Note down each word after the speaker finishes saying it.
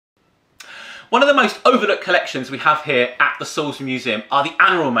One of the most overlooked collections we have here at the Salisbury Museum are the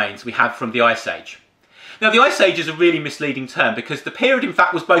animal remains we have from the Ice Age. Now, the Ice Age is a really misleading term because the period in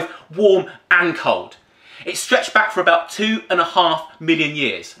fact was both warm and cold. It stretched back for about 2.5 million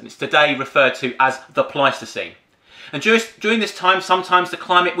years, and it's today referred to as the Pleistocene. And during this time, sometimes the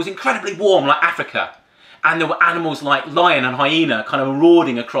climate was incredibly warm, like Africa, and there were animals like lion and hyena kind of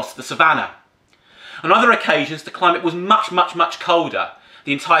marauding across the savannah. On other occasions, the climate was much colder.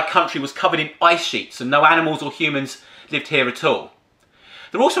 The entire country was covered in ice sheets and no animals or humans lived here at all.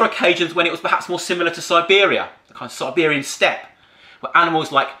 There were also occasions when it was perhaps more similar to Siberia, the kind of Siberian steppe, where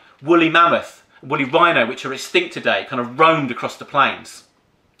animals like woolly mammoth and woolly rhino, which are extinct today, kind of roamed across the plains.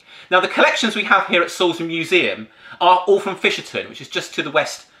 Now, the collections we have here at Salisbury Museum are all from Fisherton, which is just to the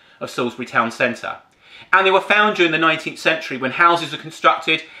west of Salisbury town centre. And they were found during the 19th century when houses were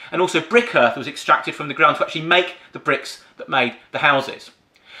constructed and also brick earth was extracted from the ground to actually make the bricks that made the houses.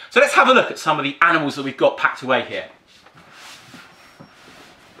 So let's have a look at some of the animals that we've got packed away here.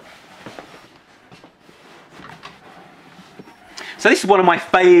 So this is one of my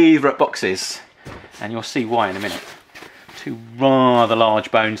favourite boxes, and you'll see why in a minute. Two rather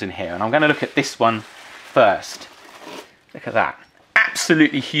large bones in here, and I'm going to look at this one first. Look at that.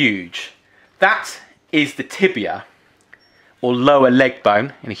 Absolutely huge. That is the tibia, or lower leg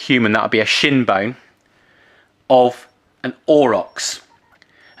bone. In a human, that would be a shin bone, of an aurochs.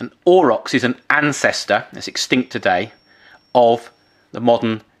 An aurochs is an ancestor, that's extinct today, of the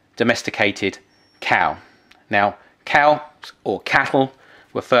modern domesticated cow. Now, cows or cattle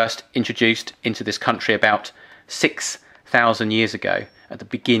were first introduced into this country about 6,000 years ago at the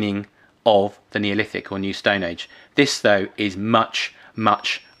beginning of the Neolithic or New Stone Age. This, though, is much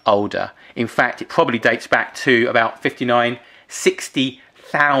older. In fact, it probably dates back to about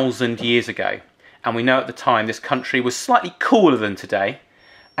 60,000 years ago. And we know at the time this country was slightly cooler than today.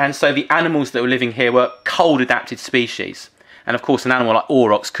 And so the animals that were living here were cold adapted species. And of course, an animal like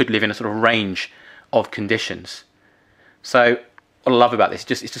aurochs could live in a sort of range of conditions. So what I love about this,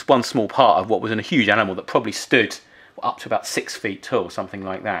 it's just one small part of what was a huge animal that probably stood up to about 6 feet tall, something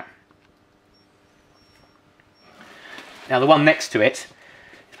like that. Now the one next to it,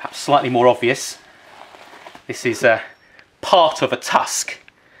 perhaps slightly more obvious, this is a part of a tusk.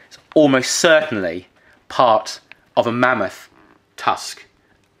 It's almost certainly part of a mammoth tusk.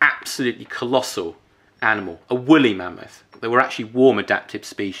 Absolutely colossal animal, a woolly mammoth. There were actually warm adapted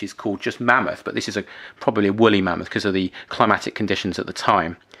species called just mammoth, but this is probably a woolly mammoth because of the climatic conditions at the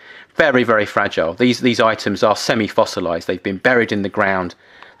time. Very fragile. These items are semi-fossilized. They've been buried in the ground,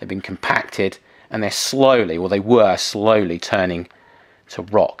 they've been compacted, and they're slowly, or they were slowly, turning to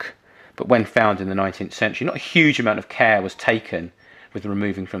rock. But when found in the 19th century, not a huge amount of care was taken with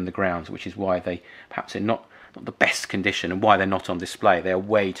removing from the ground, which is why they perhaps are not the best condition and why they're not on display. They're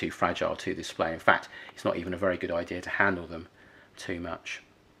way too fragile to display. In fact, it's not even a very good idea to handle them too much.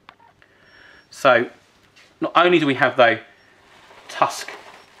 So not only do we have, though, tusk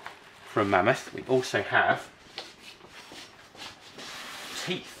from mammoth, we also have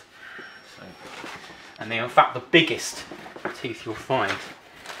teeth. And they're in fact the biggest teeth you'll find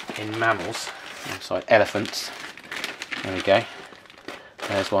in mammals, alongside elephants. There we go.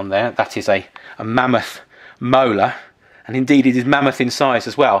 There's one there. That is a mammoth molar, and indeed it is mammoth in size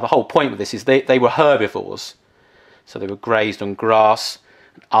as well. The whole point with this is they were herbivores, so they were grazed on grass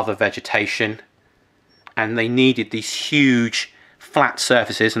and other vegetation, and they needed these huge flat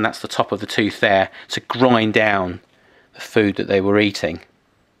surfaces, and that's the top of the tooth there, to grind down the food that they were eating.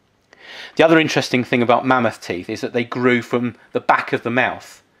 The other interesting thing about mammoth teeth is that they grew from the back of the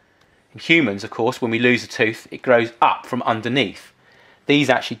mouth. In humans, of course, when we lose a tooth, it grows up from underneath. These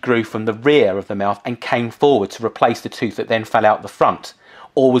actually grew from the rear of the mouth and came forward to replace the tooth that then fell out the front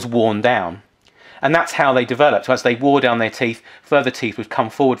or was worn down. And that's how they developed. So as they wore down their teeth, further teeth would come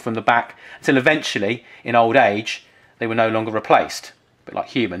forward from the back until eventually, in old age, they were no longer replaced. A bit like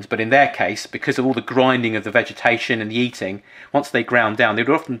humans, but in their case, because of all the grinding of the vegetation and the eating, once they ground down, they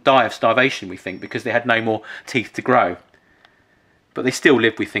would often die of starvation, we think, because they had no more teeth to grow. But they still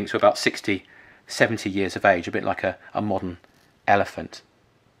lived, we think, to about 60, 70 years of age, a bit like a modern elephant.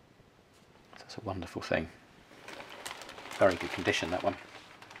 That's a wonderful thing. Very good condition, that one.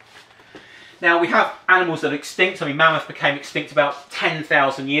 Now we have animals that are extinct. I mean, mammoth became extinct about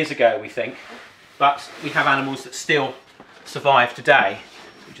 10,000 years ago, we think, but we have animals that still survive today.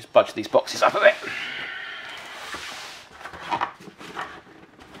 So we just budge these boxes up a bit.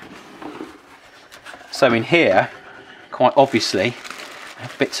 So in here, quite obviously,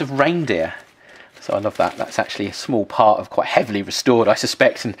 bits of reindeer. So I love that. That's actually a small part of quite heavily restored, I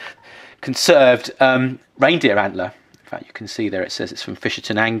suspect, and conserved reindeer antler fact, you can see there it says it's from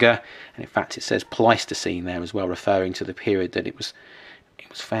Fisherton Anger, and in fact it says Pleistocene there as well, referring to the period that it was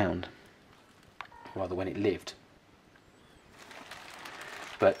found, rather when it lived.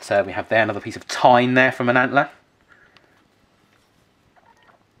 But we have there another piece of tine there from an antler.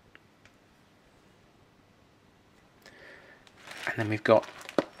 And then we've got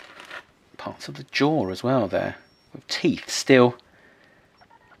parts of the jaw as well there, with teeth still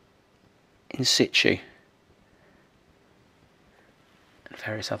in situ, and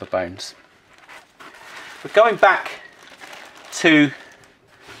various other bones. But going back to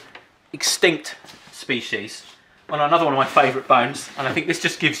extinct species, well, another one of my favourite bones, and I think this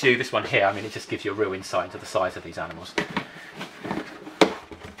just gives you, this one here, I mean, it just gives you a real insight into the size of these animals.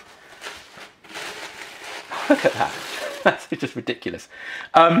 Look at that. That's just ridiculous.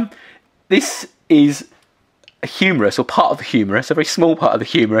 This is a humerus, or part of the humerus, a very small part of the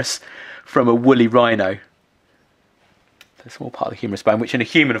humerus from a woolly rhino. A small part of the humerus bone, which in a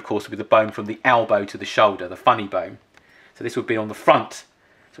human, of course, would be the bone from the elbow to the shoulder, the funny bone. So this would be on the front,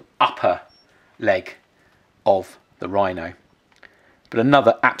 sort of upper leg of the rhino. But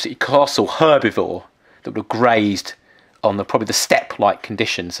another absolutely colossal herbivore that would have grazed on probably the steppe-like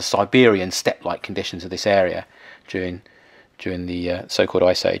conditions, the Siberian steppe-like conditions of this area during the so-called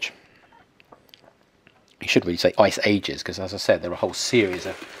Ice Age. You should really say Ice Ages, because as I said, there are a whole series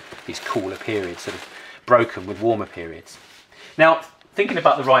of these cooler periods sort of broken with warmer periods. Now, thinking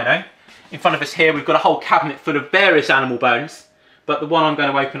about the rhino, in front of us here we've got a whole cabinet full of various animal bones, but the one I'm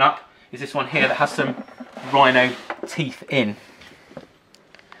going to open up is this one here that has some rhino teeth in.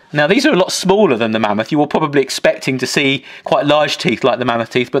 Now these are a lot smaller than the mammoth. You were probably expecting to see quite large teeth like the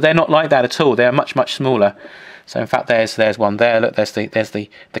mammoth teeth, but they're not like that at all. They're much, much smaller. So in fact there's one there. Look, there's the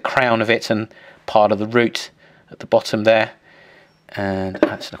crown of it and part of the root at the bottom there. And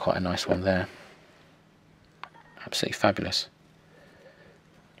that's quite a nice one there. Absolutely fabulous.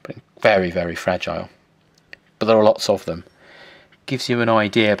 But very, very fragile. But there are lots of them. Gives you an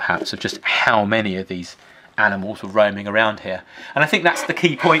idea perhaps of just how many of these animals were roaming around here. And I think that's the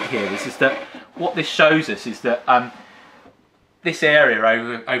key point here, is that what this shows us is that this area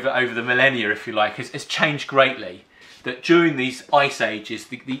over the millennia, if you like, has changed greatly. That during these ice ages,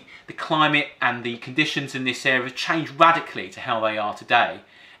 the climate and the conditions in this area have changed radically to how they are today.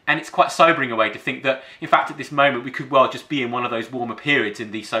 And it's quite sobering in a way to think that, in fact, at this moment, we could well just be in one of those warmer periods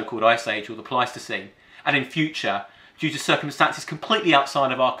in the so-called Ice Age or the Pleistocene. And in future, due to circumstances completely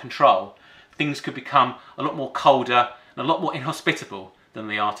outside of our control, things could become a lot more colder and a lot more inhospitable than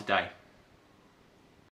they are today.